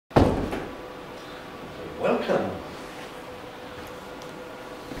Welcome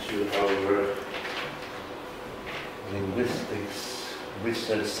to our linguistics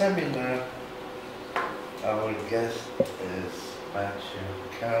research seminar. Our guest is Matthew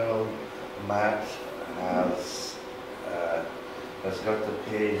Carroll. Matt has got a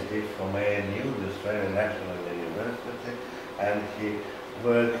PhD from ANU, the Australian National University, and he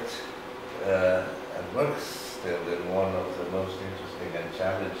worked and works still in one of the most interesting and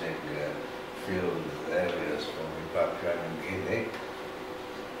challenging field areas from Papua New Guinea.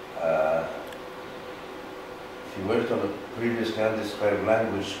 He worked on a previously undescribed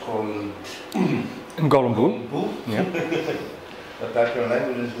language called Ngolombu. Yeah. The Papuan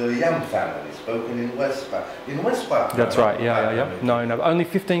language is the Yam family, spoken in West Papua. That's right, yeah. No, only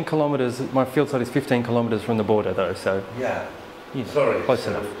 15 kilometres, my field site is 15 kilometres from the border though, so... Yeah, yeah, sorry. close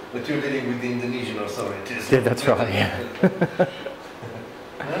enough. But you're dealing with the Indonesian authorities. Yeah, that's right, yeah.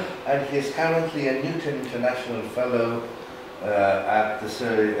 And he's currently a Newton International Fellow at the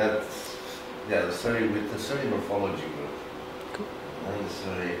Surrey, with the Surrey Morphology Group. Cool. And the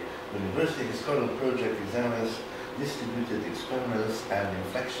Surrey University. His current project examines distributed exponents and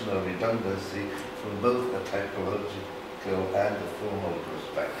inflectional redundancy from both a typological and a formal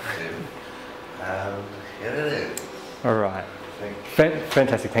perspective. And here it is. All right.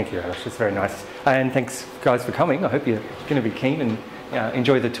 Fantastic, thank you, Radosh. It's very nice. And thanks, guys, for coming. I hope you're going to be keen and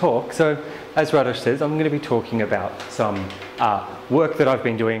enjoy the talk. So, as Radosh says, I'm going to be talking about some work that I've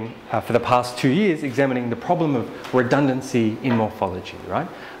been doing for the past 2 years, examining the problem of redundancy in morphology, right?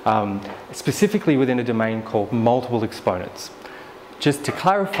 Specifically within a domain called multiple exponents. Just to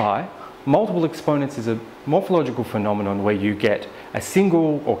clarify, multiple exponents is a morphological phenomenon where you get a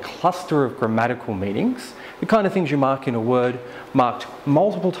single or cluster of grammatical meanings, the kind of things you mark in a word, marked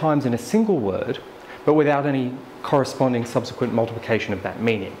multiple times in a single word, but without any corresponding subsequent multiplication of that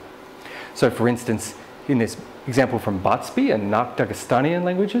meaning. So for instance, in this example from Batsbi and Nak Dagestanian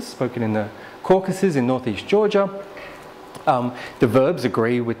languages spoken in the Caucasus in northeast Georgia, the verbs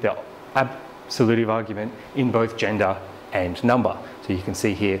agree with the absolutive argument in both gender and number. So you can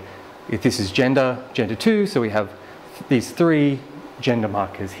see here, if this is gender 2, so we have these 3 gender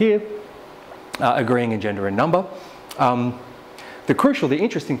markers here, agreeing in gender and number. The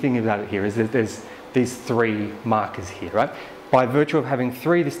interesting thing about it here is that there's these 3 markers here, right? By virtue of having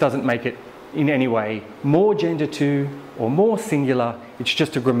 3, this doesn't make it in any way more gender 2 or more singular. It's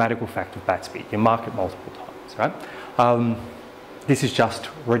just a grammatical fact of Batsby. You mark it multiple times, right? This is just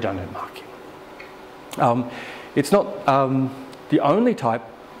redundant marking. It's not the only type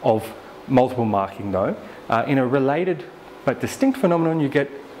of multiple marking though. In a related but distinct phenomenon, you get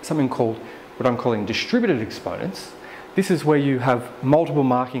something called, what I'm calling distributed exponents. This is where you have multiple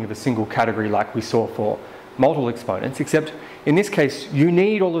marking of a single category like we saw for multiple exponents, except in this case, you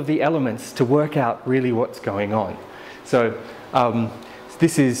need all of the elements to work out really what's going on. So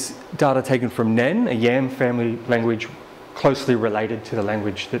this is data taken from Nen, a Yam family language closely related to the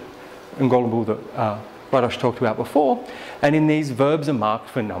language that Ngolombu that Radosh talked about before. And in these, verbs are marked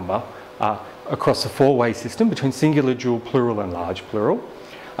for number across a 4-way system between singular, dual, plural, and large plural.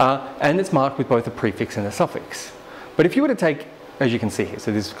 And it's marked with both a prefix and a suffix. But if you were to take, as you can see here, so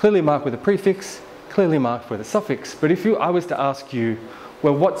this is clearly marked with a prefix, clearly marked with a suffix, but if I was to ask you,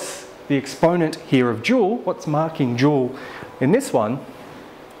 well, what's the exponent here of dual? What's marking dual in this one?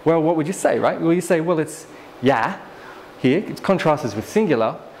 Well, what would you say, right? Well, you say, well, it's ya here. It contrasts with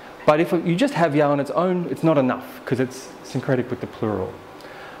singular, but if you just have ya on its own, it's not enough because it's syncretic with the plural.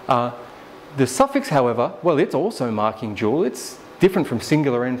 The suffix, however, well, it's also marking dual. It's different from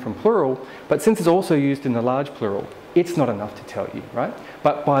singular and from plural, but since it's also used in the large plural, it's not enough to tell you, right?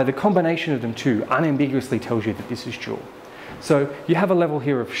 But by the combination of them two, unambiguously tells you that this is dual. So you have a level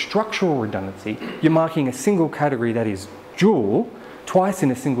here of structural redundancy. You're marking a single category that is dual, twice in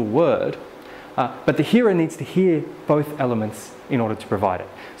a single word, but the hearer needs to hear both elements in order to provide it.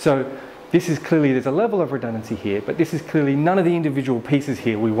 So this is clearly, there's a level of redundancy here, but this is clearly none of the individual pieces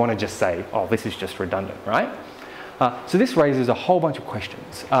here we want to just say, oh, this is just redundant, right? So this raises a whole bunch of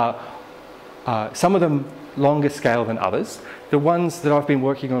questions. Some of them longer scale than others. The ones that I've been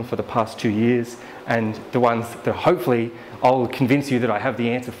working on for the past 2 years and the ones that hopefully I'll convince you that I have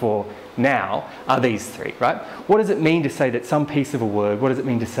the answer for now are these 3, right? What does it mean to say that some piece of a word, what does it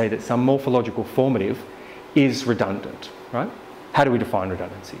mean to say that some morphological formative is redundant, right? How do we define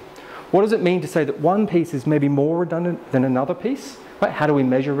redundancy? What does it mean to say that one piece is maybe more redundant than another piece? Right? How do we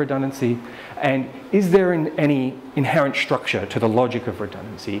measure redundancy? And is there any inherent structure to the logic of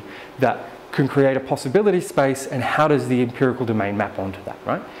redundancy that can create a possibility space, and how does the empirical domain map onto that,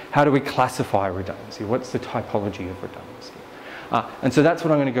 right? How do we classify redundancy? What's the typology of redundancy? And so that's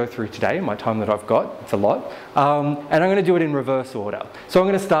what I'm going to go through today in my time that I've got. It's a lot. And I'm going to do it in reverse order. So I'm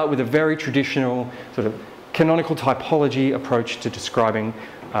going to start with a very traditional sort of canonical typology approach to describing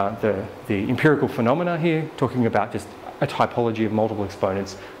the empirical phenomena here, talking about just a typology of multiple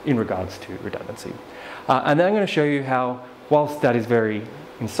exponents in regards to redundancy. And then I'm going to show you how, whilst that is very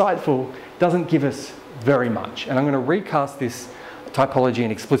insightful, doesn't give us very much. And I'm going to recast this typology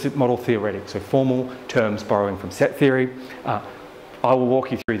in explicit model-theoretic, so formal terms borrowing from set theory. I will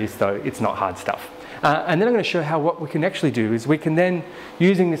walk you through this though, it's not hard stuff. And then I'm going to show how what we can actually do is we can then,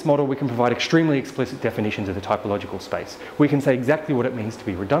 using this model, we can provide extremely explicit definitions of the typological space. We can say exactly what it means to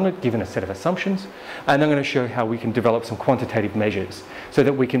be redundant given a set of assumptions. And I'm going to show how we can develop some quantitative measures so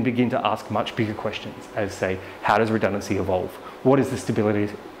that we can begin to ask much bigger questions as, say, how does redundancy evolve? What is the stability?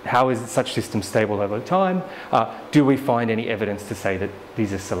 How is such system stable over time? Do we find any evidence to say that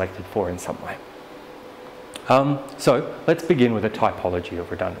these are selected for in some way? So let's begin with a typology of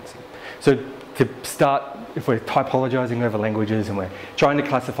redundancy. So to start, if we're typologizing over languages and we're trying to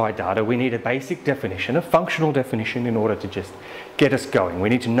classify data, we need a basic definition, a functional definition, in order to just get us going. We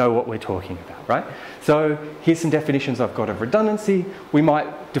need to know what we're talking about, right? So here's some definitions I've got of redundancy. We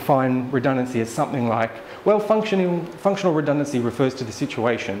might define redundancy as something like, well, functional redundancy refers to the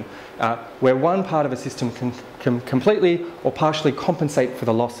situation where one part of a system can completely or partially compensate for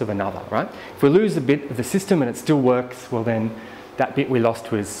the loss of another, right? If we lose a bit of the system and it still works, well then that bit we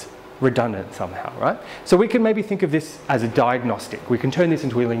lost was redundant somehow, right? So we can maybe think of this as a diagnostic. We can turn this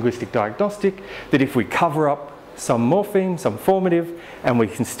into a linguistic diagnostic, that if we cover up some morpheme, some formative, and we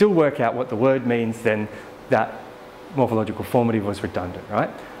can still work out what the word means, then that morphological formative was redundant,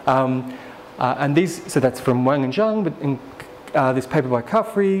 right? So that's from Wang and Zhang, but in this paper by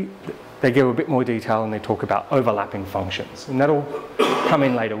Caffrey, they give a bit more detail and they talk about overlapping functions. And that'll come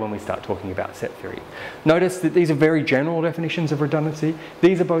in later when we start talking about set theory. Notice that these are very general definitions of redundancy.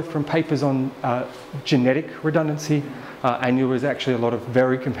 These are both from papers on genetic redundancy, and there was actually a lot of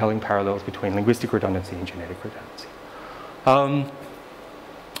very compelling parallels between linguistic redundancy and genetic redundancy.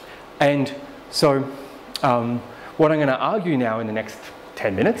 What I'm going to argue now in the next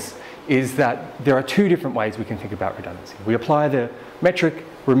 10 minutes is that there are two different ways we can think about redundancy. We apply the metric,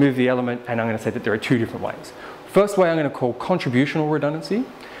 remove the element, and I'm going to say that there are two different ways. First way I'm going to call contributional redundancy,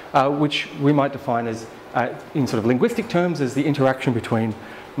 which we might define as, in sort of linguistic terms, as the interaction between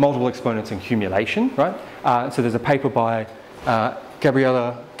multiple exponents and cumulation, right? So there's a paper by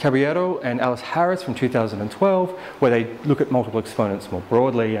Gabriela Caballero and Alice Harris from 2012, where they look at multiple exponents more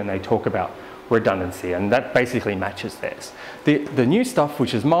broadly and they talk about redundancy, and that basically matches theirs. The new stuff,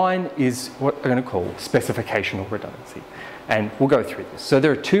 which is mine, is what I'm going to call specificational redundancy. And we'll go through this. So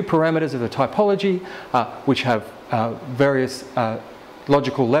there are two parameters of the typology, which have various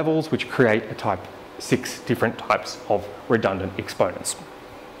logical levels, which create a type 6 different types of redundant exponents.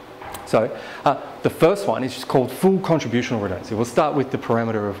 So the first one is just called full contributional redundancy. We'll start with the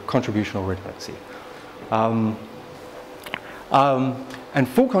parameter of contributional redundancy. And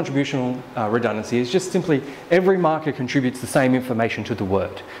full contributional redundancy is just simply every marker contributes the same information to the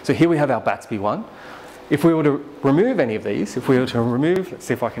word. So here we have our Batsby one. If we were to remove any of these, if we were to remove, let's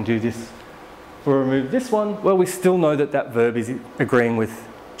see if I can do this, if we remove this one, well, we still know that that verb is agreeing with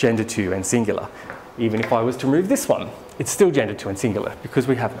gender 2 and singular. Even if I was to remove this one, it's still gender 2 and singular because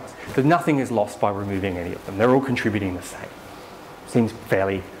we have those. So nothing is lost by removing any of them. They're all contributing the same. Seems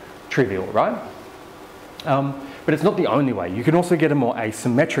fairly trivial, right? But it's not the only way. You can also get a more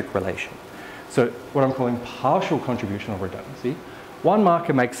asymmetric relation. So what I'm calling partial contributional redundancy. One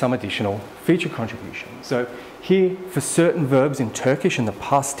marker makes some additional feature contribution. So here, for certain verbs in Turkish in the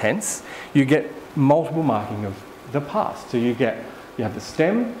past tense, you get multiple marking of the past. So you have the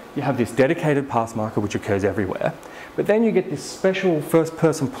stem, you have this dedicated past marker which occurs everywhere, but then you get this special first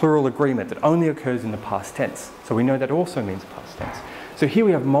person plural agreement that only occurs in the past tense. So we know that also means past tense. So here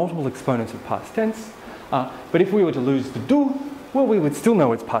we have multiple exponents of past tense, but if we were to lose the do, well, we would still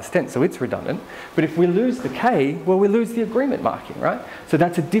know it's past tense, so it's redundant. But if we lose the K, well, we lose the agreement marking, right? So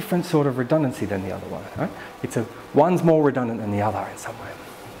that's a different sort of redundancy than the other one, right? One's more redundant than the other in some way.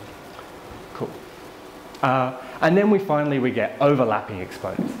 Cool. And then we get overlapping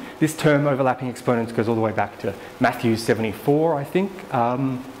exponents. This term, overlapping exponents, goes all the way back to Matthew 74, I think,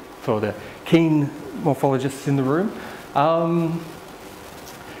 for the keen morphologists in the room.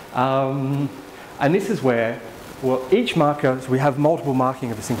 And this is where, well, each marker, so we have multiple marking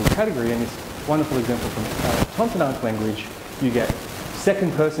of a single category, and this wonderful example from Tontanar's language, you get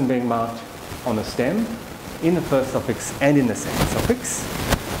second person being marked on the stem, in the first suffix and in the second suffix,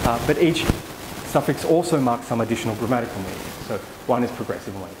 but each suffix also marks some additional grammatical meaning. So one is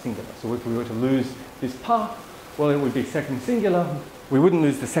progressive and one is singular. So if we were to lose this pa, Well, it would be second singular. We wouldn't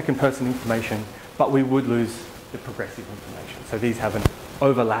lose the second person information, but we would lose the progressive information. So these have an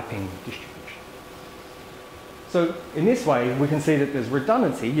overlapping distribution. So in this way, we can see that there's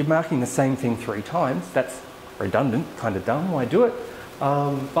redundancy. You're marking the same thing 3 times. That's redundant, kind of dumb, why do it?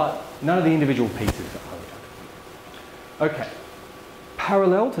 But none of the individual pieces are redundant. Okay.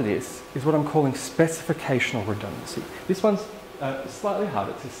 Parallel to this is what I'm calling specificational redundancy. This one's slightly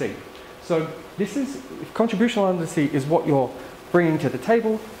harder to see. So this is, contributional redundancy is what you're bringing to the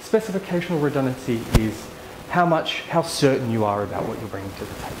table. Specificational redundancy is how certain you are about what you're bringing to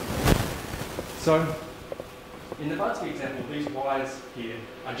the table. So in the Batsby example, these y's here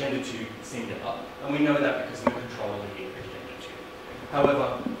are gender 2 singular, and we know that because the controller here is gender 2.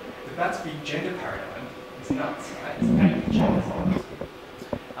 However, the Batsby gender paradigm is nuts, right? It's 8 genders.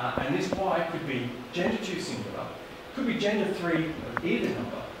 And this y could be gender 2 singular, could be gender 3 of either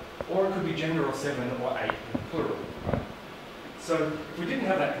number, or it could be gender or 7 or 8 in plural. Right? So if we didn't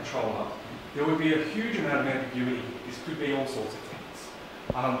have that controller, there would be a huge amount of ambiguity. This could be all sorts of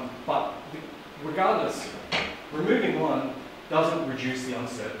things. But regardless, removing one doesn't reduce the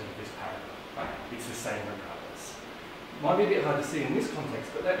uncertainty of this paradigm. Right? It's the same regardless. It might be a bit hard to see in this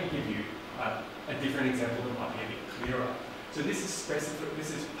context, but let me give you a different example that might be a bit clearer. So this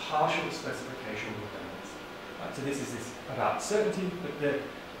is partial specification redundancy. Right? So this is about certainty, but the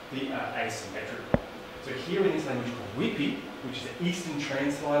asymmetrical. So here in this language called Wipi, which is an Eastern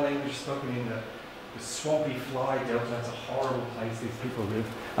Transfly language spoken in the swampy fly delta. It's a horrible place these people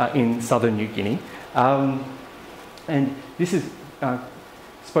live in southern New Guinea. And this is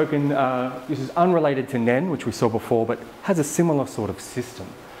spoken, this is unrelated to Nen, which we saw before, but has a similar sort of system.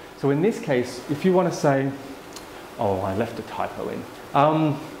 So in this case, if you want to say, oh, I left a typo in.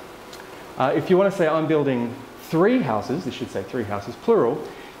 If you want to say I'm building 3 houses, this should say 3 houses, plural,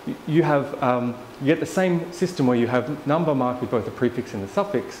 you get the same system where you have number marked with both the prefix and the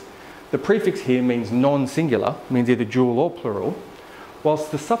suffix. The prefix here means non-singular, means either dual or plural, whilst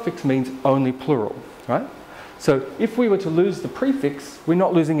the suffix means only plural, right? So if we were to lose the prefix, we're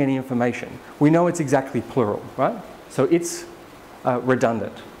not losing any information. We know it's exactly plural, right? So it's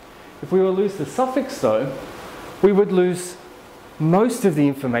redundant. If we were to lose the suffix though, we would lose most of the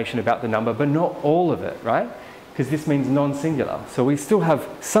information about the number, but not all of it, right? Because this means non-singular. So we still have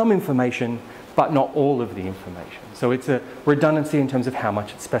some information, but not all of the information. So it's a redundancy in terms of how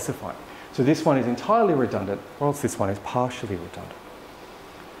much it's specifying. So this one is entirely redundant, whilst this one is partially redundant.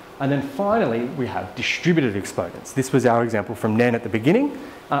 And then finally, we have distributed exponents. This was our example from Nen at the beginning,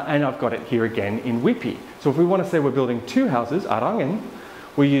 and I've got it here again in Wipi. So if we want to say we're building 2 houses, arangen,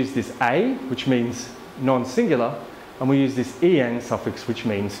 we use this a, which means non-singular, and we use this en suffix, which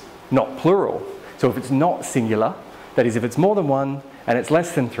means not plural. So if it's not singular, that is, if it's more than 1 and it's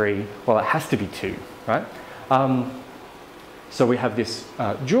less than 3, well, it has to be 2, right? So we have this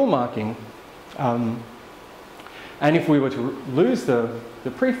dual marking, and if we were to lose the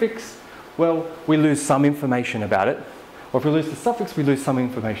prefix, well, we lose some information about it. Or if we lose the suffix, we lose some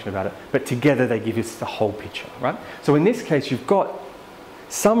information about it. But together they give us the whole picture, right? So in this case, you've got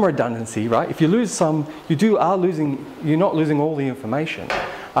some redundancy, right? If you lose some, you're not losing all the information.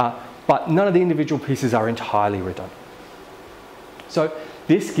 But none of the individual pieces are entirely redundant. So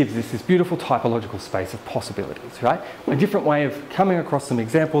this gives us this beautiful typological space of possibilities, right? A different way of coming across some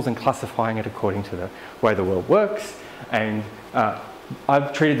examples and classifying it according to the way the world works. And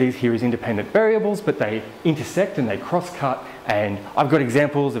I've treated these here as independent variables, but they intersect and they cross-cut. And I've got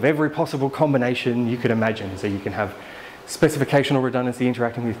examples of every possible combination you could imagine. So you can have specificational redundancy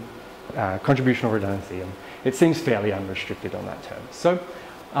interacting with contributional redundancy. And it seems fairly unrestricted on that term. So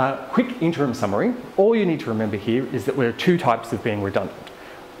quick interim summary. All you need to remember here is that there are 2 types of being redundant.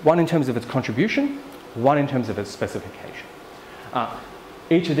 One in terms of its contribution, one in terms of its specification.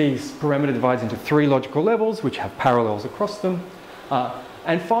 Each of these parameters divides into 3 logical levels, which have parallels across them.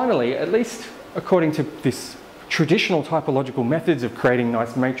 And finally, at least according to this traditional typological methods of creating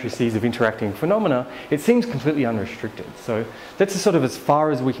nice matrices of interacting phenomena, it seems completely unrestricted. So that's sort of as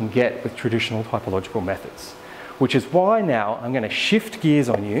far as we can get with traditional typological methods. Which is why now I'm going to shift gears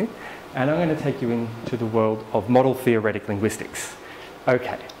on you and I'm going to take you into the world of model-theoretic linguistics.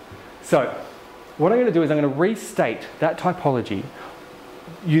 Okay, so what I'm going to do is I'm going to restate that typology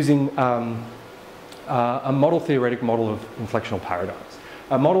using a model-theoretic model of inflectional paradigms.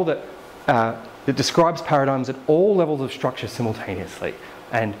 A model that, that describes paradigms at all levels of structure simultaneously.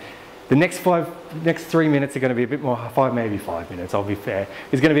 And the next 3 minutes are going to be a bit more, maybe 5 minutes, I'll be fair,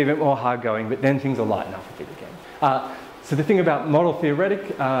 is going to be a bit more hard going, but then things will lighten up a bit again. So the thing about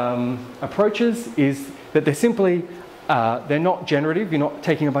model-theoretic approaches is that they're simply they're not generative. You're not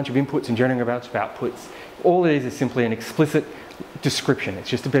taking a bunch of inputs and generating a bunch of outputs. All it is simply an explicit description. It's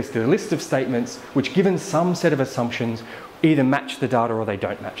just basically a list of statements which, given some set of assumptions, either match the data or they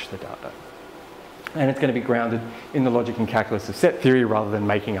don't match the data. And it's going to be grounded in the logic and calculus of set theory rather than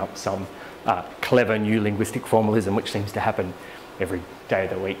making up some clever new linguistic formalism which seems to happen every day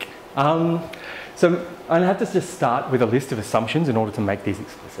of the week. So I have to just start with a list of assumptions in order to make these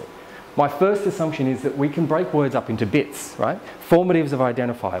explicit. My first assumption is that we can break words up into bits, right? Formatives are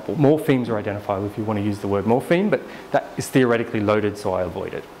identifiable. Morphemes are identifiable if you want to use the word morpheme, but that is theoretically loaded, so I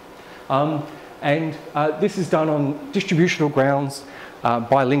avoid it. This is done on distributional grounds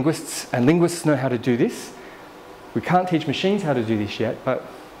by linguists, and linguists know how to do this. We can't teach machines how to do this yet, but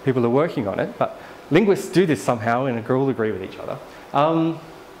people are working on it. But linguists do this somehow and all agree with each other.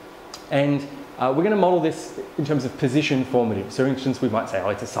 We're going to model this in terms of position formatives. So for instance, we might say, oh,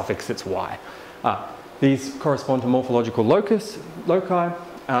 it's a suffix, it's y. These correspond to morphological loci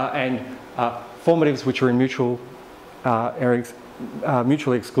and formatives which are in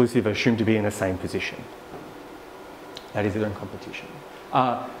mutually exclusive are assumed to be in the same position. That is, they're in competition.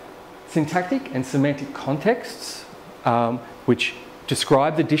 Syntactic and semantic contexts which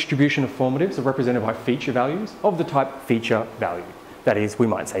describe the distribution of formatives are represented by feature values of the type feature value. That is, we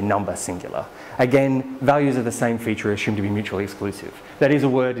might say number singular. Again, values of the same feature are assumed to be mutually exclusive. That is, a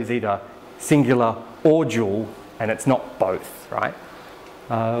word is either singular or dual, and it's not both, right?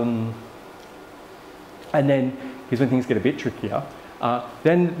 And then, here's when things get a bit trickier.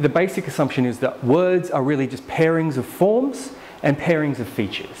 Then the basic assumption is that words are really just pairings of forms and pairings of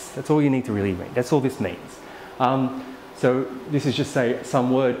features. That's all you need to really read. That's all this means. So this is just say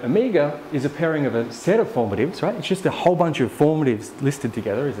some word omega is a pairing of a set of formatives, right? It's just a whole bunch of formatives listed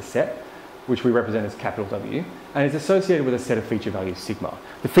together as a set, which we represent as capital W, and it's associated with a set of feature values sigma.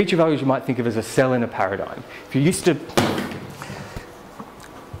 The feature values you might think of as a cell in a paradigm. If you're used to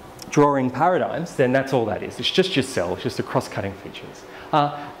drawing paradigms, then that's all that is. It's just your cell, it's just the cross-cutting features.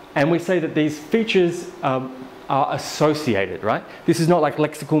 And we say that these features are associated, right? This is not like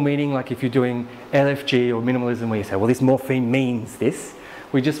lexical meaning, like if you're doing LFG or minimalism where you say, well, this morpheme means this.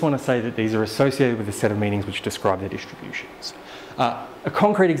 We just want to say that these are associated with a set of meanings which describe their distributions. A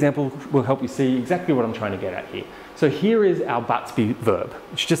concrete example will help you see exactly what I'm trying to get at here. So here is our Batsby verb.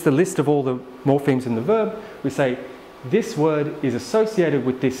 It's just a list of all the morphemes in the verb. We say this word is associated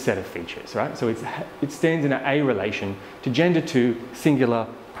with this set of features, right? So it stands in an A relation to gender 2, singular,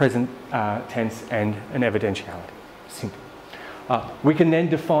 present tense, and an evidentiality. Simple. We can then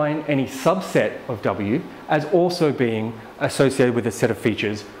define any subset of W as also being associated with a set of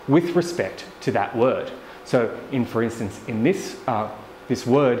features with respect to that word. So for instance, in this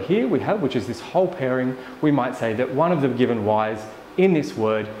word here we have, which is this whole pairing, we might say that one of the given Y's in this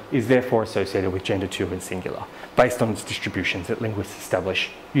word is therefore associated with gender 2 and singular, based on its distributions that linguists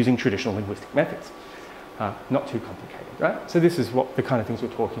establish using traditional linguistic methods. Not too complicated, right? So this is what the kind of things we're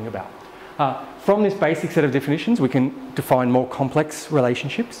talking about. From this basic set of definitions, we can define more complex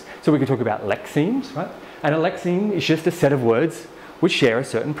relationships. So we can talk about lexemes, right? And a lexeme is just a set of words which share a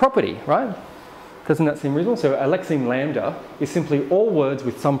certain property, right? Doesn't that seem reasonable? So a lexeme lambda is simply all words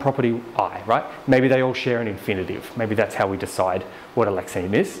with some property I, right? Maybe they all share an infinitive. Maybe that's how we decide what a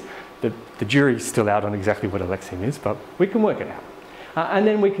lexeme is. The jury's still out on exactly what a lexeme is, but we can work it out. And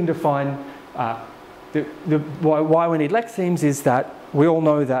then we can define why we need lexemes is that we all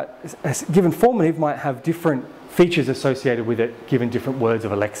know that a given formative might have different features associated with it given different words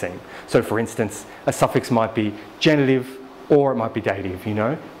of a lexeme. So for instance, a suffix might be genitive or it might be dative, you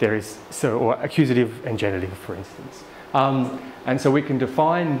know? Or accusative and genitive, for instance. And so we can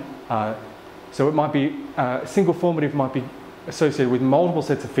define, so it might be, a single formative might be associated with multiple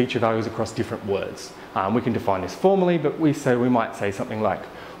sets of feature values across different words. We can define this formally, but we might say something like,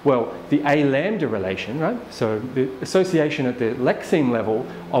 well, the A lambda relation, right? So the association at the lexeme level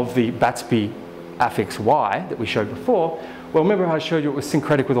of the Batsby affix Y that we showed before, well, remember how I showed you it was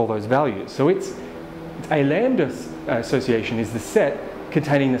syncretic with all those values. So it's A lambda association is the set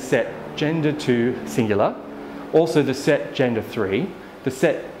containing the set gender 2 singular, also the set gender 3, the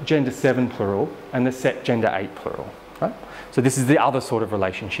set gender 7 plural, and the set gender 8 plural, right? So this is the other sort of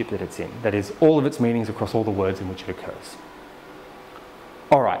relationship that it's in. That is all of its meanings across all the words in which it occurs.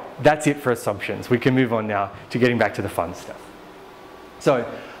 All right, that's it for assumptions. We can move on now to getting back to the fun stuff. So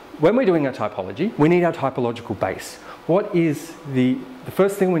when we're doing our typology, we need our typological base. What is the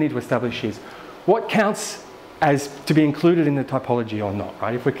first thing we need to establish is what counts as to be included in the typology or not,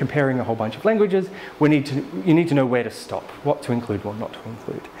 right? If we're comparing a whole bunch of languages, you need to know where to stop, what to include, what not to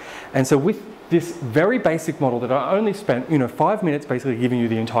include. And so with this very basic model that I only spent 5 minutes basically giving you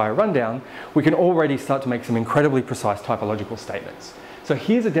the entire rundown, we can already start to make some incredibly precise typological statements. So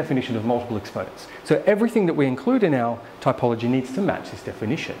here's a definition of multiple exponents. So everything that we include in our typology needs to match this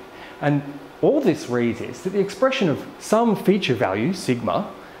definition. And all this reads is that the expression of some feature value,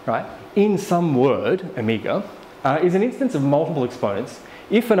 sigma, right, in some word, omega, is an instance of multiple exponents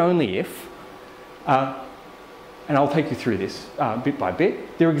if and only if, and I'll take you through this bit by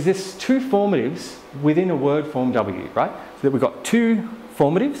bit, there exists two formatives within a word form W, right? So that we've got two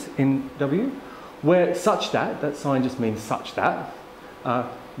formatives in W where such that sign just means such that,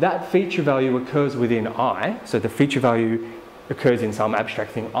 that feature value occurs within I, so the feature value occurs in some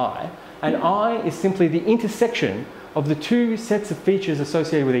abstract thing I, and I is simply the intersection of the two sets of features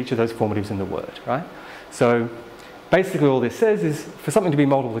associated with each of those formatives in the word, right? So basically all this says is for something to be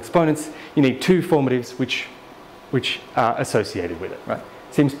multiple exponents, you need two formatives which are associated with it, right?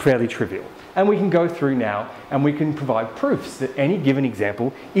 Seems fairly trivial. And we can go through now and we can provide proofs that any given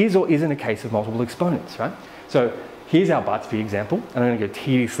example is or isn't a case of multiple exponents, right? So here's our Bartsby example, and I'm going to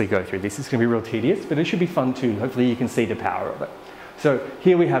tediously go through this. It's going to be real tedious, but it should be fun too. Hopefully you can see the power of it. So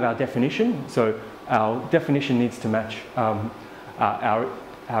here we have our definition. So our definition needs to match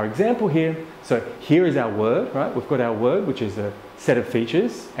our example here. So here is our word, right? We've got our word, which is a set of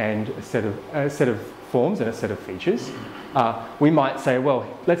features and a set of forms and a set of features. We might say, well,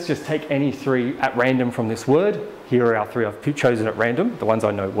 let's just take any three at random from this word. Here are our three I've chosen at random, the ones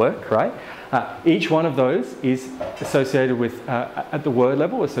I know work, right? Each one of those is associated with, at the word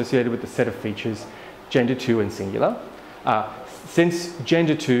level, associated with the set of features gender 2 and singular. Since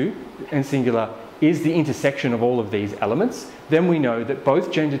gender 2 and singular is the intersection of all of these elements, then we know that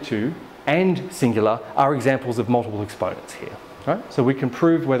both gender 2 and singular are examples of multiple exponents here, right? So we can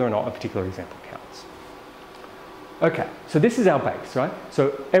prove whether or not a particular example counts. Okay, so this is our base, right?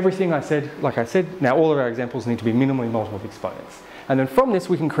 So everything I said, like I said, now all of our examples need to be minimally multiple exponents. And then from this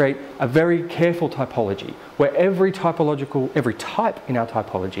we can create a very careful typology where every type in our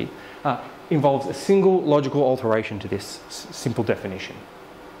typology involves a single logical alteration to this simple definition.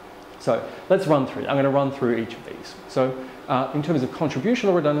 So let's run through it. I'm going to run through each of these. So in terms of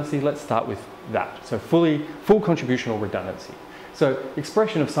contributional redundancy, let's start with that. So full contributional redundancy. So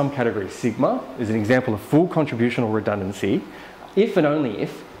expression of some category sigma is an example of full contributional redundancy if and only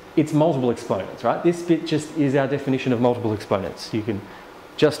if it's multiple exponents, right? This bit just is our definition of multiple exponents. You can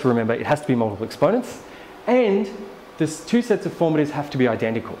just remember it has to be multiple exponents, and there's two sets of formatives have to be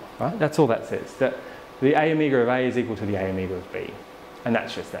identical, right? That's all that says, that the A omega of A is equal to the A omega of B, and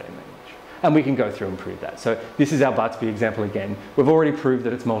that's just that in language. And we can go through and prove that. So this is our Bartsby example again. We've already proved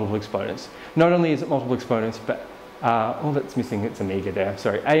that it's multiple exponents. Not only is it multiple exponents, but all that's missing, it's omega there.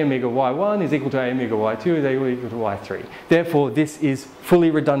 Sorry, A omega y1 is equal to A omega y2 is equal to y3. Therefore, this is fully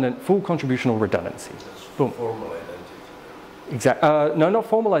redundant, full contributional redundancy. Boom. Formal identity. Exactly. No, not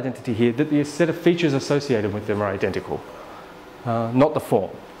formal identity here. That the set of features associated with them are identical, not the form.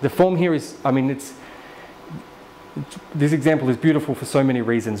 The form here is, I mean, this example is beautiful for so many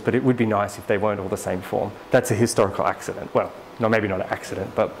reasons, but it would be nice if they weren't all the same form. That's a historical accident. Well, no, maybe not an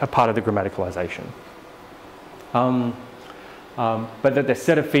accident, but a part of the grammaticalization. But that the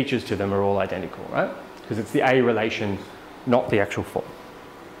set of features to them are all identical, right? Because it's the A relation, not the actual form.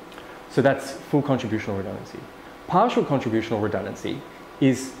 So that's full contributional redundancy. Partial contributional redundancy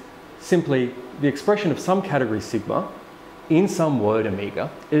is simply the expression of some category sigma in some word omega.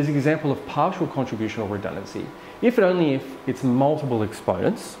 It is an example of partial contributional redundancy if and only if it's multiple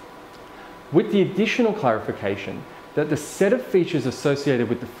exponents, with the additional clarification that the set of features associated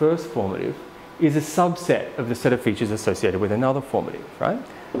with the first formative is a subset of the set of features associated with another formative, right?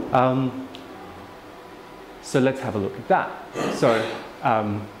 So let's have a look at that. So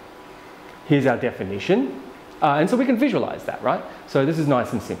here's our definition. And so we can visualize that, right? So this is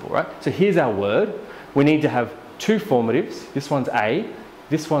nice and simple, right? So here's our word. We need to have two formatives. This one's A,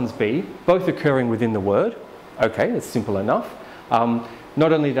 this one's B, both occurring within the word. Okay, that's simple enough.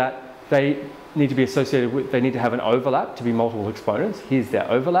 Not only that, they need to be associated with, they need to have an overlap to be multiple exponents. Here's their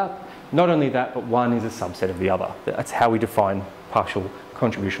overlap. Not only that, but one is a subset of the other. That's how we define partial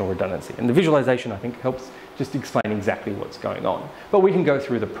contributional redundancy. And the visualization, I think, helps just explain exactly what's going on. But we can go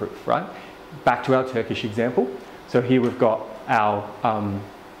through the proof, right? Back to our Turkish example. So here we've got our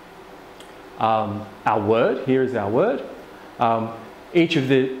word. Here is our word.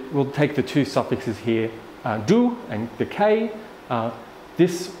 We'll take the two suffixes here, du and the k.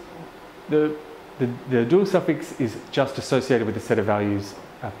 The du suffix is just associated with the set of values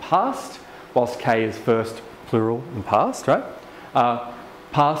past, whilst k is first plural, and past, right?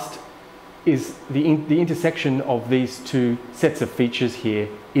 Past is the intersection of these two sets of features here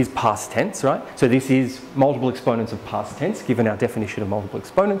is past tense, right? So this is multiple exponents of past tense, given our definition of multiple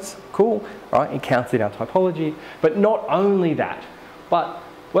exponents. Cool, right? It counts in our typology. But not only that, but,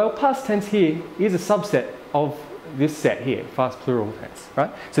 well, past tense here is a subset of this set here, past plural tense,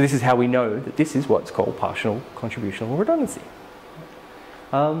 right? So this is how we know that this is what's called partial contributional redundancy.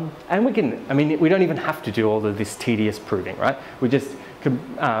 And we can, I mean, we don't even have to do all of this tedious proving, right? We just can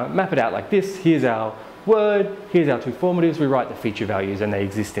map it out like this. Here's our word, here's our two formatives, we write the feature values and they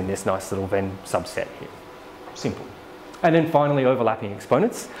exist in this nice little Venn subset here. Simple. And then finally, overlapping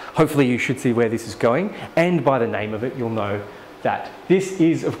exponents. Hopefully you should see where this is going, and by the name of it, you'll know that this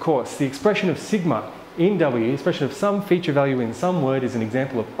is, of course, the expression of sigma in W, the expression of some feature value in some word is an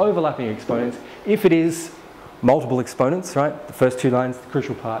example of overlapping exponents if it is multiple exponents, right? The first two lines, the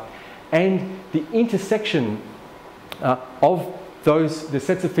crucial part. And the intersection of the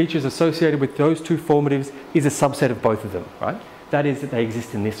sets of features associated with those two formatives is a subset of both of them, right? That is that they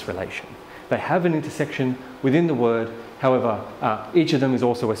exist in this relation. They have an intersection within the word, however, each of them is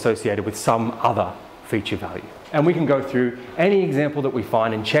also associated with some other feature value. And we can go through any example that we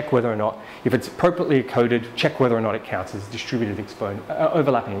find and check whether or not, if it's appropriately coded, check whether or not it counts as distributed exponent,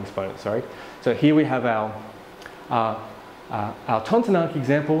 overlapping exponent, sorry. So here we have our Tontanark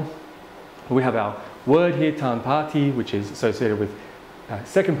example. We have our word here, tan party, which is associated with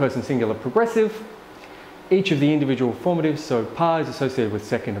second person singular progressive. Each of the individual formatives, so pa is associated with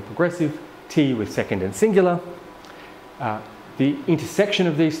second and progressive, t with second and singular. The intersection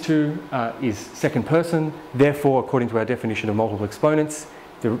of these two is second person. Therefore, according to our definition of multiple exponents,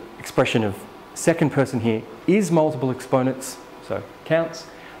 the expression of second person here is multiple exponents, so counts.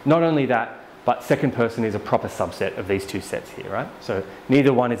 Not only that, but second person is a proper subset of these two sets here, right? So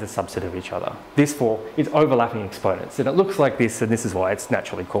neither one is a subset of each other. This for is overlapping exponents, and it looks like this, and this is why it's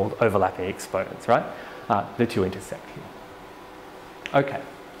naturally called overlapping exponents, right? The two intersect here. Okay.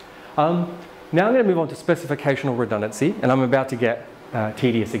 Now I'm going to move on to specificational redundancy, and I'm about to get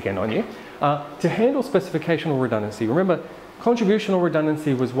tedious again on you. To handle specificational redundancy, remember, contributional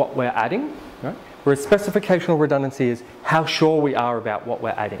redundancy was what we're adding, right? Whereas specificational redundancy is how sure we are about what we're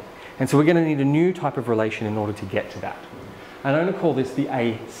adding. And so we're going to need a new type of relation in order to get to that. And I'm going to call this the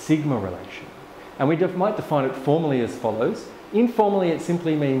A-sigma relation. And we might define it formally as follows. Informally, it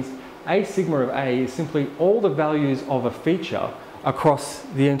simply means A-sigma of A is simply all the values of a feature across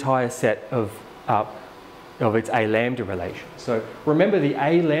the entire set of its A-lambda relation. So remember, the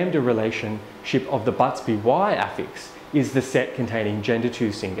A-lambda relationship of the Butsby-Y affix is the set containing gender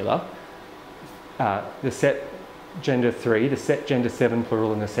 2 singular, the set gender 3, the set gender 7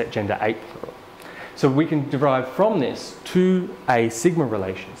 plural, and the set gender 8 plural. So we can derive from this two A-sigma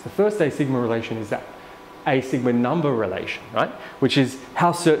relations. The first A-sigma relation is that A-sigma number relation, right? Which is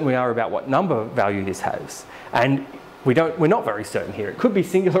how certain we are about what number value this has. And we're not very certain here. It could be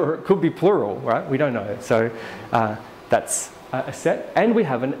singular or it could be plural, right? We don't know. So that's a set. And we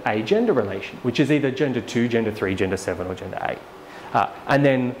have an A-gender relation, which is either gender 2, gender 3, gender 7, or gender 8. And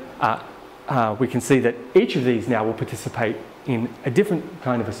then we can see that each of these now will participate in a different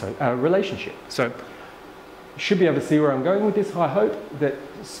kind of relationship. So you should be able to see where I'm going with this, I hope.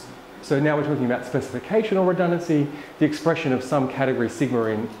 So now we're talking about specificational redundancy. The expression of some category sigma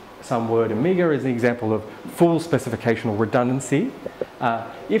in some word omega is an example of full specificational redundancy,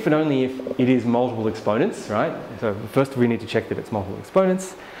 if and only if it is multiple exponents, right? So first we need to check that it's multiple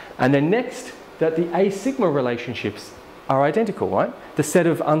exponents. And then next, that the A-sigma relationships are identical, right? The set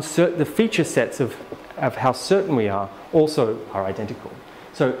of the feature sets of how certain we are also are identical.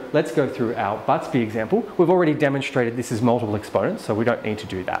 So let's go through our Butsby example. We've already demonstrated this is multiple exponents, so we don't need to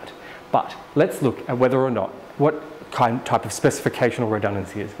do that. But let's look at whether or not, what type of specificational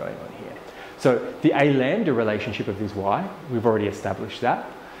redundancy is going on here. So the A-lambda relationship of this Y, we've already established that.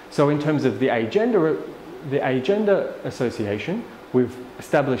 So in terms of the A-gender association, we've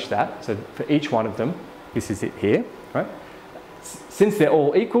established that. So for each one of them, this is it here, right? Since they're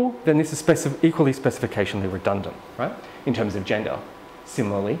all equal, then this is equally specificationally redundant, right? In terms of gender.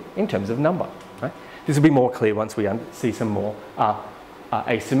 Similarly, in terms of number, right? This will be more clear once we see some more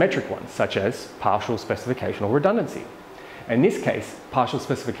asymmetric ones, such as partial specificational redundancy. In this case, partial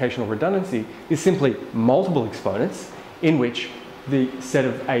specificational redundancy is simply multiple exponents in which the set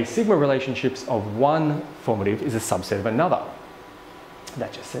of A-sigma relationships of one formative is a subset of another.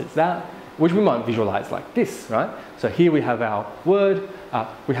 That just says that, which we might visualize like this, right? So here we have our word.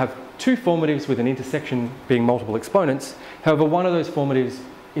 We have two formatives with an intersection being multiple exponents. However, one of those formatives,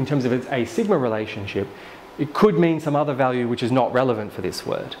 in terms of its A-sigma relationship, it could mean some other value which is not relevant for this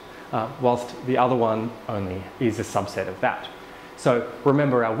word. whilst the other one only is a subset of that. So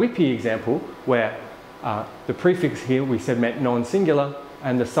remember our WIPI example where the prefix here we said meant non-singular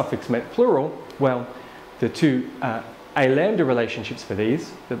and the suffix meant plural. Well, the two A lambda relationships for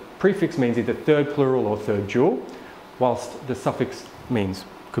these, the prefix means either third plural or third dual, whilst the suffix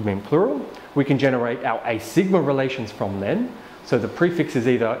could mean plural. We can generate our A sigma relations from then. So the prefix is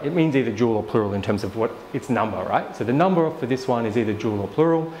it means either dual or plural in terms of what its number, right? So the number for this one is either dual or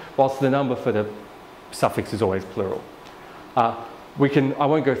plural, whilst the number for the suffix is always plural. I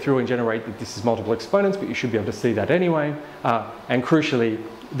won't go through and generate that this is multiple exponents, but you should be able to see that anyway. And crucially,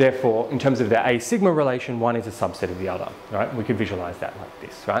 therefore, in terms of the A sigma relation, one is a subset of the other, right? We could visualize that like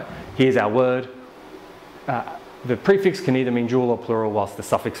this, right? Here's our word. The prefix can either mean dual or plural, whilst the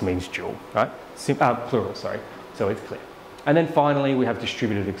suffix means dual, right? Plural, sorry. So it's clear. And then finally, we have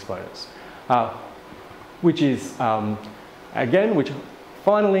distributed exponents, which is,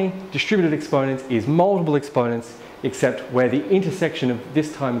 finally, distributed exponents is multiple exponents, except where the intersection of,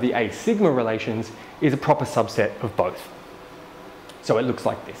 this time, the A sigma relations is a proper subset of both. So it looks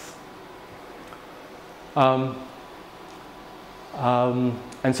like this.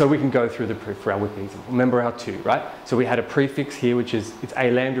 And so we can go through the proof for our WIPI example. Remember our two, right? So we had a prefix here, which is, its A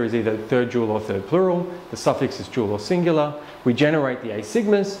lambda is either third dual or third plural. The suffix is dual or singular. We generate the A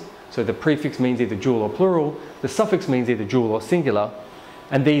sigmas. So the prefix means either dual or plural. The suffix means either dual or singular.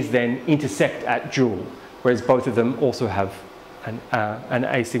 And these then intersect at dual, whereas both of them also have an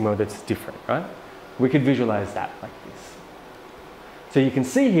A sigma that's different, right? We could visualize that like this. So you can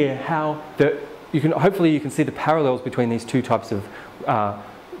see here how hopefully you can see the parallels between these two types of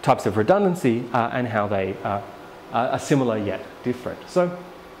redundancy and how they are similar yet different. So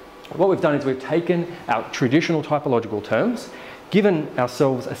what we've done is we've taken our traditional typological terms, given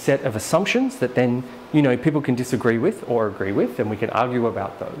ourselves a set of assumptions that then people can disagree with or agree with, and we can argue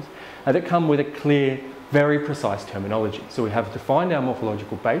about those, that come with a clear, very precise terminology. So we have defined our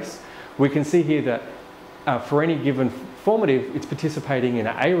morphological base. We can see here that for any given formative, it's participating in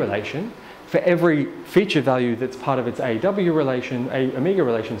an A relation. For every feature value that's part of its AW relation, A omega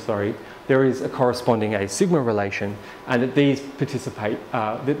relation, sorry, there is a corresponding A sigma relation, and that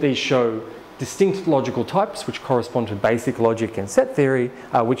these show distinct logical types which correspond to basic logic and set theory,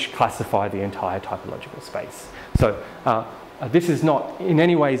 which classify the entire typological space. So this is not in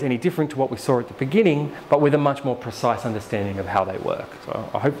any ways any different to what we saw at the beginning, but with a much more precise understanding of how they work. So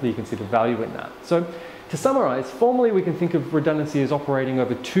hopefully you can see the value in that. So to summarize, formally we can think of redundancy as operating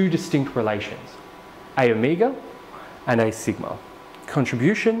over two distinct relations, A omega and A sigma,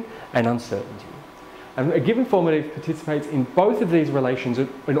 contribution and uncertainty. And a given formative participates in both of these relations,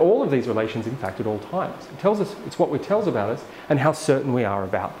 in all of these relations, in fact, at all times. It tells us, it's what it tells about us and how certain we are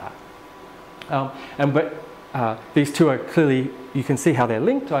about that. These two are clearly, you can see how they're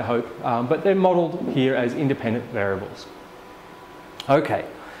linked, I hope, but they're modeled here as independent variables. Okay.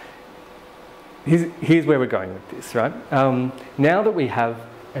 Here's where we're going with this, right? Now that we have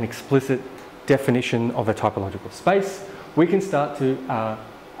an explicit definition of a typological space, we can start to,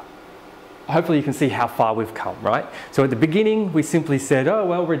 hopefully you can see how far we've come, right? So at the beginning, we simply said, oh,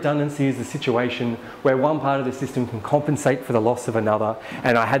 well, redundancy is a situation where one part of the system can compensate for the loss of another.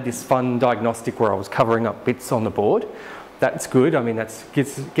 And I had this fun diagnostic where I was covering up bits on the board. That's good. I mean, that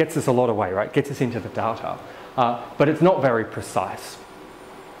gets us a lot away, right? Gets us into the data. But it's not very precise.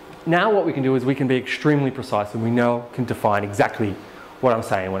 Now what we can do is we can be extremely precise, and we now can define exactly what I'm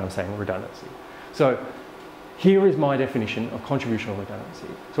saying when I'm saying redundancy. So here is my definition of contributional redundancy.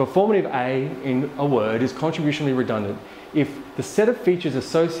 So a formative A in a word is contributionally redundant if the set of features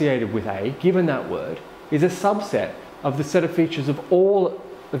associated with A, given that word, is a subset of the set of features of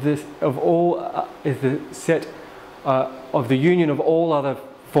of the union of all other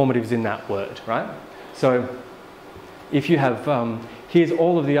formatives in that word, right? So if you have here's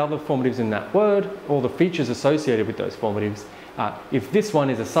all of the other formatives in that word, all the features associated with those formatives. If this one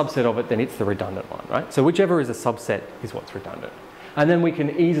is a subset of it, then it's the redundant one, right? So whichever is a subset is what's redundant. And then we can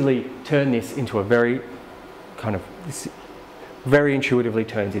easily turn this into a very intuitively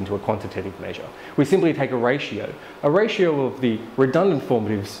turns into a quantitative measure. We simply take a ratio of the redundant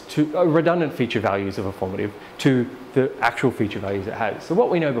formatives to redundant feature values of a formative to the actual feature values it has. So what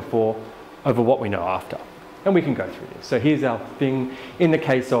we know before over what we know after. And we can go through this. So here's our thing. In the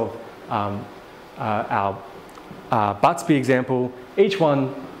case of our Butsby example, each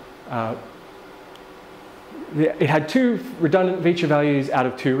one, it had two redundant feature values out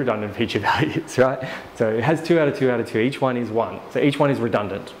of two redundant feature values, right? So it has 2 out of 2 out of 2. Each one is 1. So each one is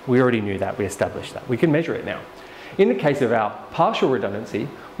redundant. We already knew that. We established that. We can measure it now. In the case of our partial redundancy,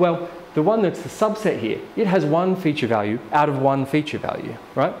 well, the one that's the subset here, it has one feature value out of one feature value,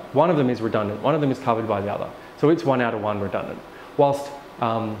 right? One of them is redundant, one of them is covered by the other. So it's 1 out of 1 redundant. Whilst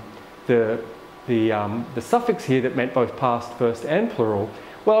the suffix here that meant both past, first and plural,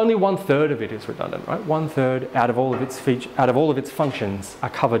 well, only 1/3 of it is redundant, right? 1/3 out of all of its functions are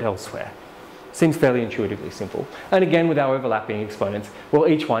covered elsewhere. Seems fairly intuitively simple. And again, with our overlapping exponents, well,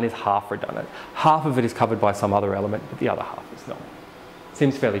 each one is half redundant. Half of it is covered by some other element, but the other half is not.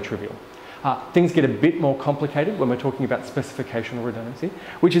 Seems fairly trivial. Things get a bit more complicated when we're talking about specificational redundancy,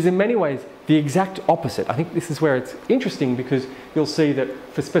 which is in many ways the exact opposite. I think this is where it's interesting because you'll see that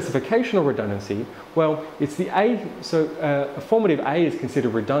for specificational redundancy, well, it's the A, so a formative A is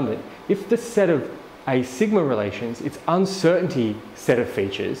considered redundant if the set of A sigma relations, its uncertainty set of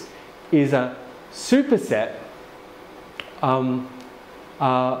features, is a superset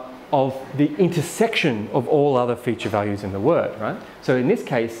of the intersection of all other feature values in the word, right? So in this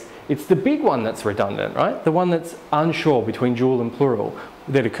case, it's the big one that's redundant, right? The one that's unsure between dual and plural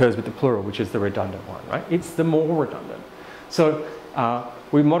that occurs with the plural, which is the redundant one, right? It's the more redundant. So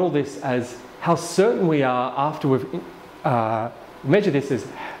we model this as how certain we are after we've measure this as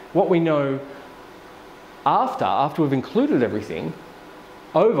what we know after we've included everything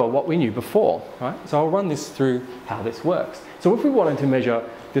over what we knew before, right? So I'll run this through how this works. So if we wanted to measure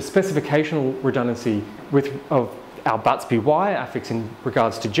the specificational redundancy of our Butsby-Y affix in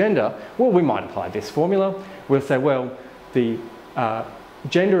regards to gender, well, we might apply this formula. We'll say, well, the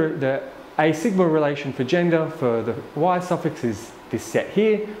A sigma relation for gender for the Y suffix is this set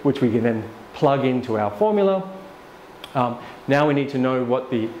here, which we can then plug into our formula. Now we need to know what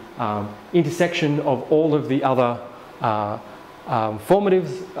the intersection of all of the other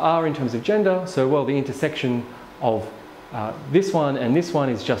formatives are in terms of gender. So, well, the intersection of this one and this one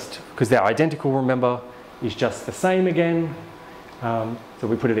is just, because they're identical, remember, is just the same again. So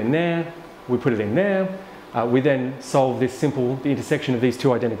we put it in there, we put it in there. We then solve this simple, the intersection of these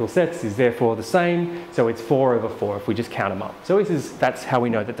two identical sets is therefore the same. So it's 4 over 4 if we just count them up. So that's how we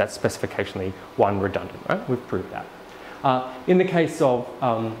know that that's specificationally one redundant, right? We've proved that. In the case of,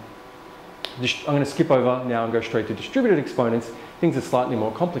 I'm going to skip over now and go straight to distributed exponents. Things are slightly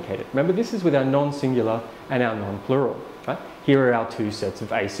more complicated. Remember, this is with our non-singular and our non-plural, right? Here are our two sets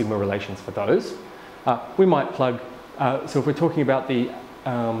of A sigma relations for those. We might plug, so if we're talking about the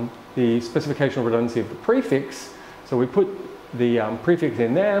specificational redundancy of the prefix, so we put the prefix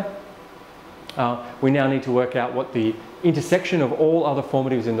in there. We now need to work out what the intersection of all other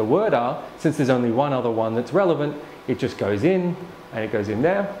formatives in the word are. Since there's only one other one that's relevant, it just goes in, and it goes in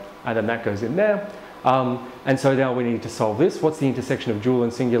there, and then that goes in there. And so now we need to solve this. What's the intersection of dual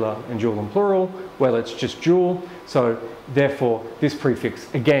and singular and dual and plural? Well, it's just dual. So therefore, this prefix,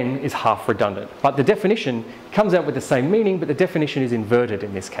 again, is half redundant. But the definition comes out with the same meaning, but the definition is inverted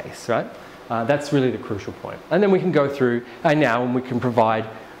in this case, right? That's really the crucial point. And then we can go through, and we can provide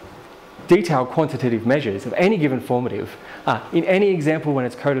detailed quantitative measures of any given formative in any example when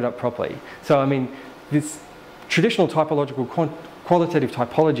it's coded up properly. So, I mean, this traditional typological qualitative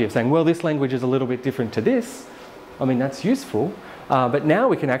typology of saying, well, this language is a little bit different to this, I mean, that's useful. But now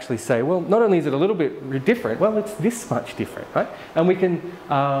we can actually say, well, not only is it a little bit different, well, it's this much different, right? And we can,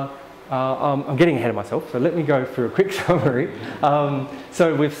 I'm getting ahead of myself, so let me go through a quick summary.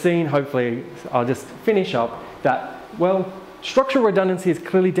 So we've seen, hopefully, I'll just finish up, that, well, structural redundancy is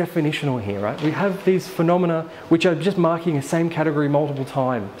clearly definitional here, right? We have these phenomena which are just marking the same category multiple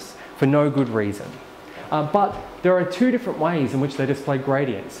times for no good reason. But there are two different ways in which they display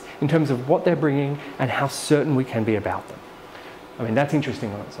gradients in terms of what they're bringing and how certain we can be about them. I mean, that's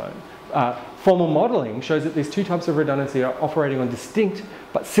interesting on its own. Formal modelling shows that these two types of redundancy are operating on distinct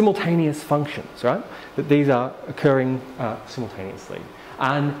but simultaneous functions, right? That these are occurring simultaneously.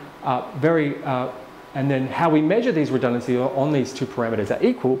 And and then how we measure these redundancy on these two parameters are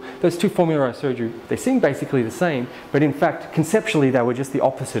equal. Those two formulae I showed you, they seem basically the same, but in fact, conceptually, they were just the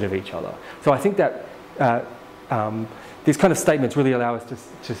opposite of each other. So I think that these kind of statements really allow us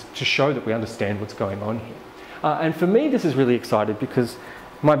to show that we understand what's going on here. And for me, this is really exciting because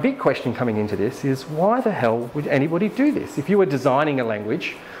my big question coming into this is, why the hell would anybody do this? If you were designing a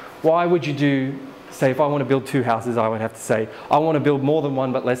language, why would you do, say, if I want to build 2 houses, I would have to say, I want to build more than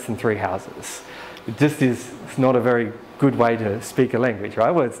 1 but less than 3 houses. It just is, it's not a very good way to speak a language, right?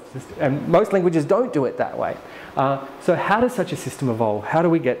 Well, it's just, and most languages don't do it that way. So how does such a system evolve? How do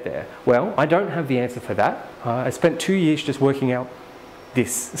we get there? Well, I don't have the answer for that. I spent 2 years just working out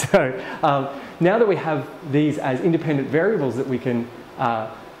this. So now that we have these as independent variables that we can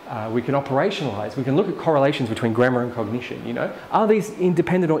operationalize, we can look at correlations between grammar and cognition, you know. Are these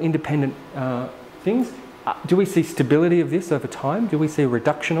independent or independent things? do we see stability of this over time? Do we see a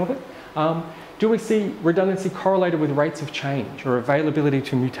reduction of it? Do we see redundancy correlated with rates of change or availability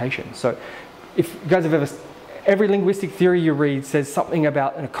to mutation? So if you guys have ever, every linguistic theory you read says something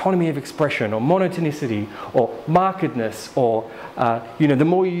about an economy of expression or monotonicity or markedness or, you know, the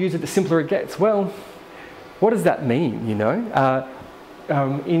more you use it, the simpler it gets. Well, what does that mean, you know?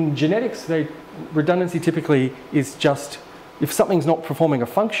 In genetics, redundancy typically is just, if something's not performing a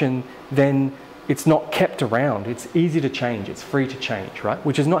function, then it's not kept around. It's easy to change. It's free to change, right?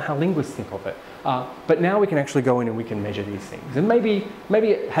 Which is not how linguists think of it. But now we can actually go in and we can measure these things. And maybe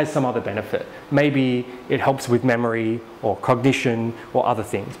it has some other benefit. Maybe it helps with memory or cognition or other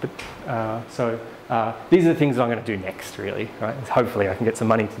things. But these are the things that I'm going to do next, really, right? Hopefully I can get some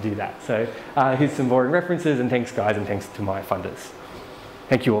money to do that. So here's some boring references, and thanks, guys, and thanks to my funders.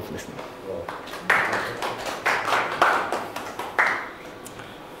 Thank you all for listening.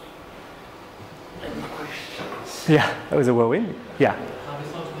 Yeah, that was a whirlwind. Yeah. How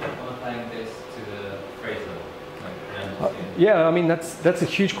responsible for applying this to the phrasal? Yeah, I mean, that's a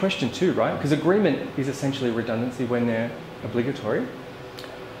huge question too, right? Because agreement is essentially redundancy when they're obligatory.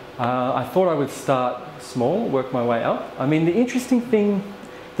 I thought I would start small, work my way up. I mean, the interesting thing,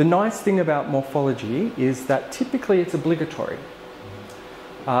 the nice thing about morphology is that typically it's obligatory.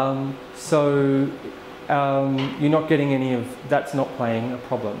 So you're not getting any of, that's not playing a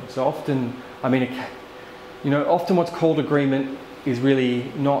problem. So often, I mean, you know, often what's called agreement is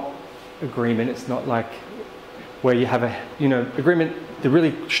really not agreement. It's not like where you have a, you know, agreement, the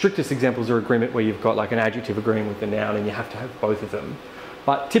really strictest examples are agreement where you've got like an adjective agreeing with the noun and you have to have both of them.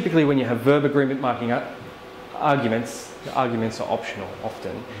 But typically when you have verb agreement marking up arguments, the arguments are optional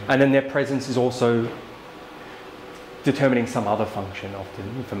often. And then their presence is also determining some other function, often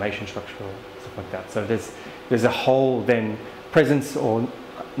information structure or stuff like that. So there's a whole then presence or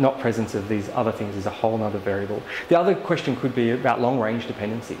not presence of these other things is a whole other variable. The other question could be about long-range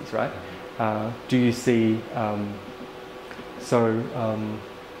dependencies, right? Do you see, so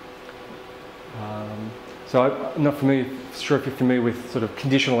I'm not sure if you're familiar with sort of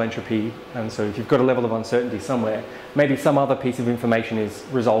conditional entropy, and so if you've got a level of uncertainty somewhere, maybe some other piece of information is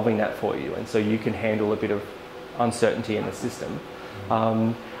resolving that for you, and so you can handle a bit of uncertainty in the system.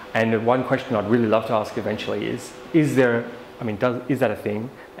 And one question I'd really love to ask eventually is there, I mean, is that a thing?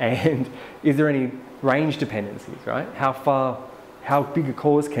 And is there any range dependencies, right? How big a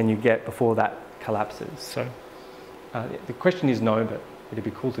cause can you get before that collapses? So the question is no, but it'd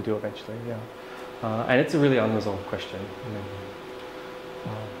be cool to do eventually, yeah. And it's a really unresolved question.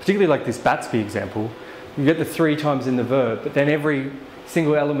 Particularly like this Batsby example, you get the 3 times in the verb, but then every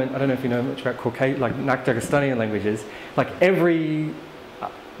single element, I don't know if you know much about Caucasian, like Dagestani languages, like every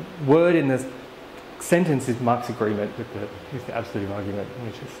word in the sentence is marks agreement with the absolute argument,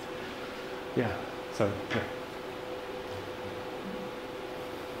 which is, yeah, so, yeah.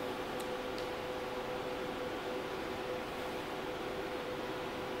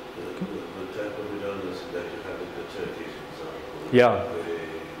 The type of redundancy that you have in the Turkish example. Yeah.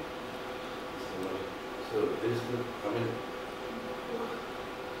 So is the, I mean,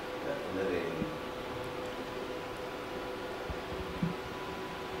 many.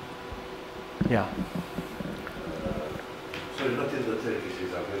 Yeah. Sorry, not in the Turkish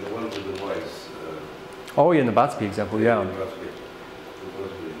example, the one with the Y's. Oh, yeah, in the Batsby example, yeah. In the Batsby.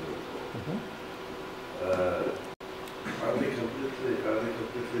 Are they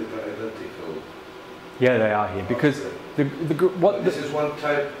completely identical? Yeah, they are here because this is one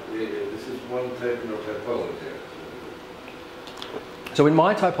type. This is one type of typology. So in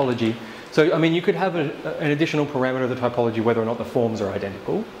my typology, so I mean, you could have an additional parameter of the typology whether or not the forms are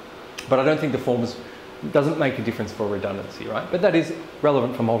identical, but I don't think the forms doesn't make a difference for redundancy, right? But that is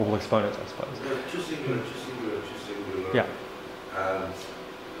relevant for multiple exponents, I suppose. Two singular. Yeah. And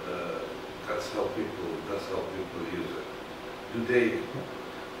that's how people use it. Do they?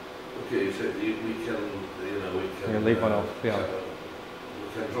 Okay, you said we can leave one off. Yeah. We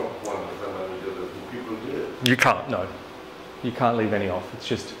can drop one of them and the other. Do people do it? You can't. No, you can't leave any off. It's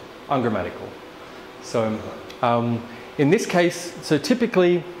just ungrammatical. So in this case, so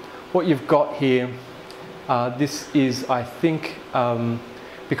typically what you've got here, this is, I think,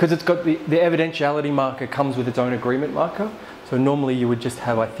 because it's got the evidentiality marker comes with its own agreement marker. So normally you would just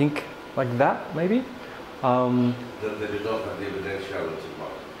have, I think, like that, maybe. They do not have the evidentiality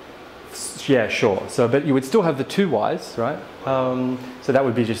marker. Yeah, sure. So, but you would still have the 2 Y's, right? So that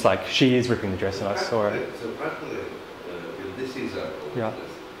would be just like, she is ripping the dress and I saw it. So practically, in this example, yeah.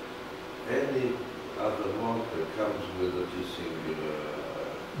 Any other marker comes with a 2 singular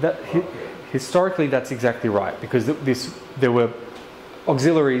marker. Historically, that's exactly right, because there were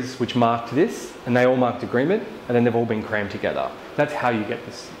auxiliaries which marked this, and they all marked agreement, and then they've all been crammed together. That's how you get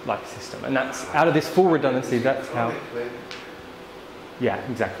this like system, and that's out of this full redundancy. That's how. Yeah,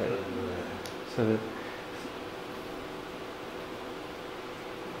 exactly.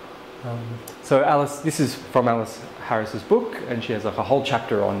 So Alice, this is from Alice Harris's book, and she has like a whole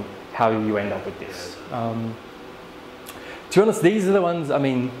chapter on how you end up with this. To be honest, these are the ones. I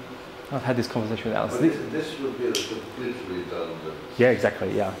mean, I've had this conversation with Alice. This would be a complete redundant. Yeah,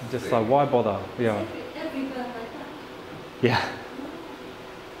 exactly. Yeah, just thing. like why bother? Yeah. Yeah.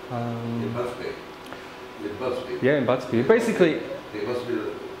 It must be. It must be. Yeah, it must be. Basically. It must be.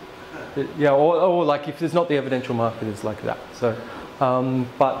 Yeah, or like if there's not the evidential marker, it's like that. So,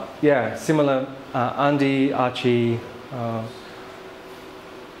 but yeah, similar. Andy, Archie. So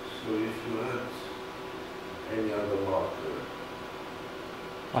if you had any other marker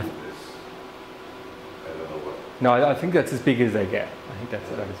to this, I don't know what. No, I think that's as big as they get. I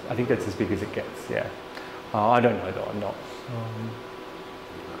think that's as big as it gets. Yeah. I don't know though. I'm not.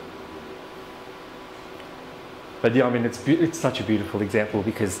 But yeah, I mean, it's such a beautiful example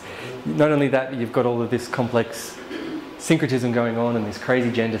because not only that, you've got all of this complex syncretism going on and this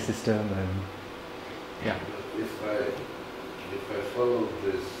crazy gender system, and yeah. If I follow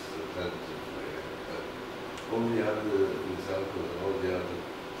this attentively, all the other examples and all the other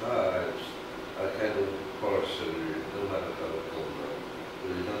types are kind of partial, no matter how I call them.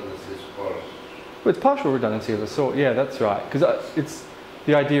 The redundancy is partial. Well, it's partial redundancy of a sort. Yeah, that's right. Because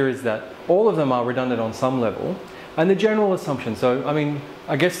the idea is that all of them are redundant on some level. And the general assumption, so I mean,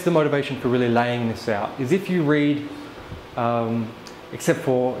 I guess the motivation for really laying this out is if you read, except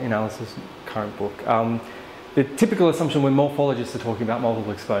for in Alice's current book, the typical assumption when morphologists are talking about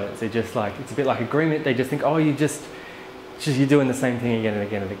multiple exponents, they're just like, it's a bit like agreement, they just think, oh, you're doing the same thing again and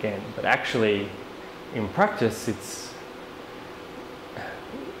again and again. But actually, in practice, it's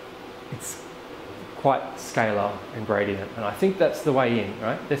quite scalar and gradient. And I think that's the way in,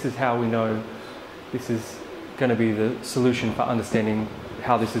 right? This is how we know this is going to be the solution for understanding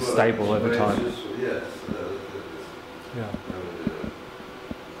how this is stable over time. Yes. Yeah.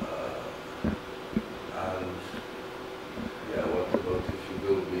 And yeah, what about if you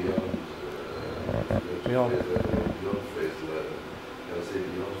go beyond phase level? I'll say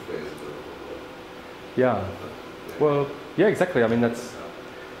beyond phase level. Yeah. Well, yeah, exactly. I mean, that's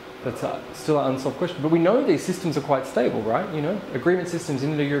still an unsolved question. But we know these systems are quite stable, right? You know, agreement systems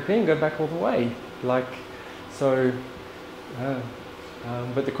Indo-European go back all the way. Like, so,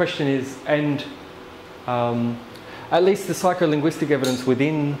 but the question is, and at least the psycholinguistic evidence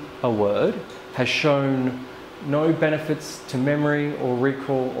within a word has shown no benefits to memory or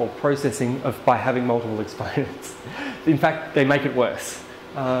recall or processing by having multiple exponents. In fact, they make it worse.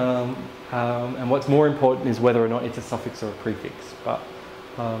 And what's more important is whether or not it's a suffix or a prefix. But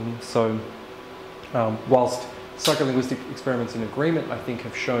whilst psycholinguistic experiments in agreement, I think,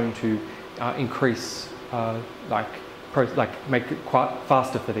 have shown to increase, make it quite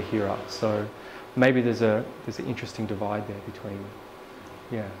faster for the hearer. So maybe there's an interesting divide there between,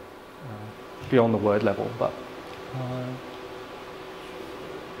 beyond the word level. But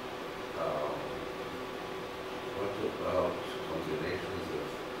what about combinations of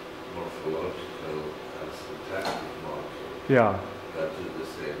morphological and syntactic markers? yeah. That do the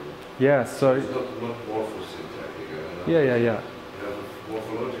same. Yeah. So. It's not morphosyntactic. Yeah. You have a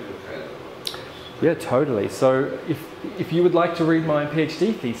morphological kind of markers. Yeah, totally. So if you would like to read my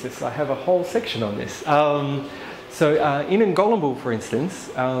PhD thesis, I have a whole section on this. In Ngolombo, for instance,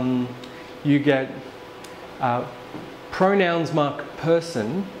 you get pronouns mark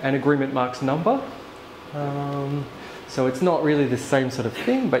person and agreement marks number. So it's not really the same sort of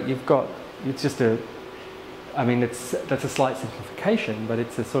thing, but it's just that's a slight simplification, but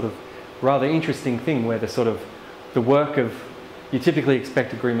it's a sort of rather interesting thing where the work of, you typically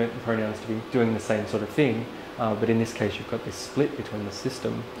expect agreement and pronouns to be doing the same sort of thing, but in this case you've got this split between the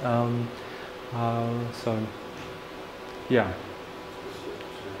system. So, yeah.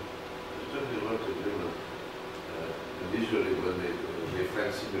 There's definitely a lot of agreement. And usually when they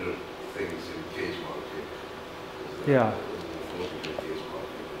find similar things in case marking. Yeah. Case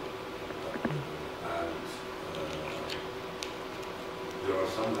marking. And there are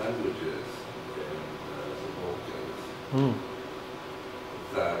some languages in the Balkans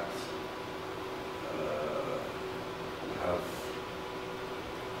that have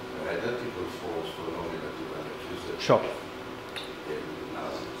identical forms for nominative and accusative Sure. in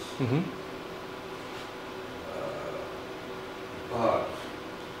nouns. Mm-hmm. But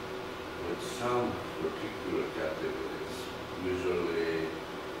with some particular categories, usually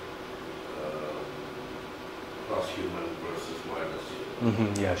plus human versus minus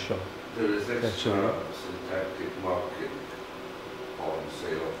human. Yeah, sure. There is extra sure. syntactic marking on,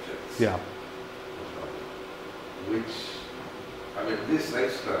 say, objects. Yeah. Which, I mean, this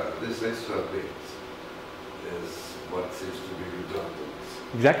extra bit is what seems to be redundant.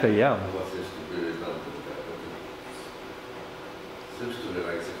 Exactly, yeah. And what seems to be redundant there. But it seems to me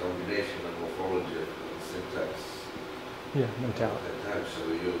like it's a combination of morphology and syntax. Yeah, no doubt. At times, so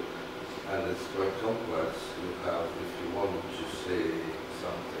and it's quite complex. You have, if you want to say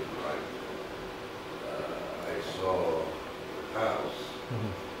something like, I saw a house,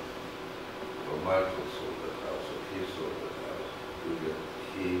 or Michael saw the house, or he saw the house, you get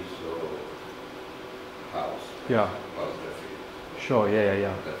he saw house. Yeah. Plus definitely. Sure,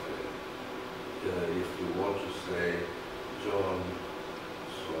 yeah. Definitely. If you want to say John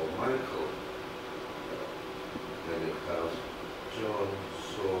saw Michael, then you have John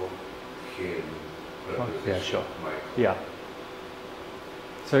saw him. Yeah, sure. Michael. Yeah.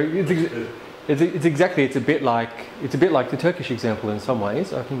 So it's exactly, it's a bit like the Turkish example in some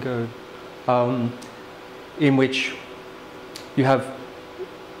ways. I can go in which you have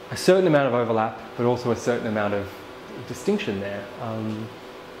a certain amount of overlap, but also a certain amount of distinction there.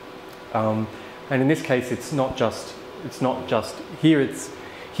 And in this case, it's not just here.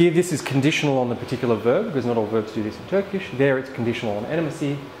 Here this is conditional on the particular verb, because not all verbs do this in Turkish. There it's conditional on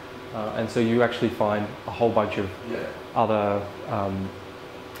animacy, and so you actually find a whole bunch of other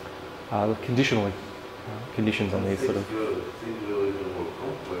conditional conditions on these sort of. Things are even more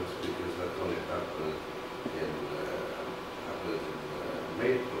complex because that only happens in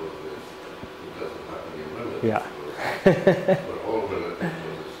main clauses. It doesn't happen in relative Yeah. clauses. But all relative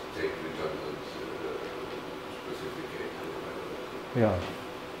clauses take redundant specification. Yeah.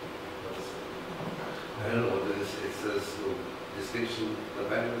 I don't know. It says distinction of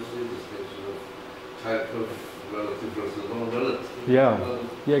animacy, distinction of type of relative versus non-relative.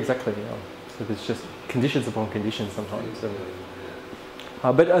 Yeah, exactly. Yeah. So there's just conditions upon conditions sometimes. So.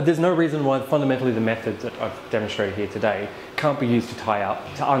 But there's no reason why fundamentally the method that I've demonstrated here today can't be used to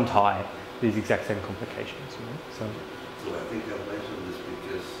untie these exact same complications. You know? So I think I've mentioned this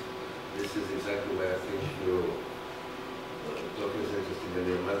because this is exactly why I think your talk is interesting and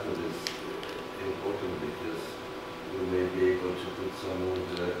your method is important, because you may be able to put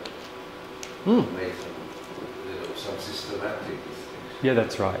make some systematic distinction. yeah,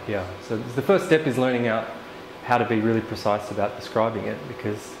 that's right. Yeah. So the first step is learning out how to be really precise about describing it,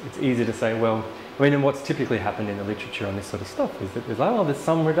 because it's easy to say, well, I mean, and what's typically happened in the literature on this sort of stuff is that there's like, oh, there's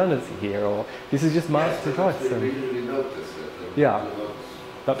some redundancy here, or this is just marked twice. We usually notice it. Yeah,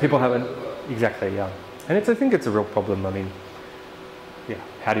 but people haven't, exactly, yeah. And I think it's a real problem. I mean, yeah,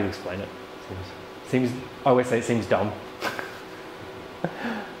 how do you explain it? I always say it seems dumb.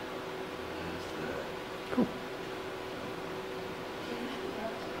 Cool.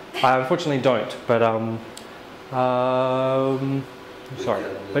 I unfortunately don't, but sorry.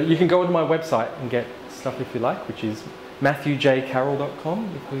 But you can go onto my website and get stuff if you like, which is matthewjcarroll.com.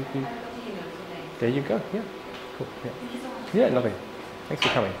 There you go. Yeah. Cool. Yeah. Yeah, lovely. Thanks for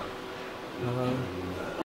coming.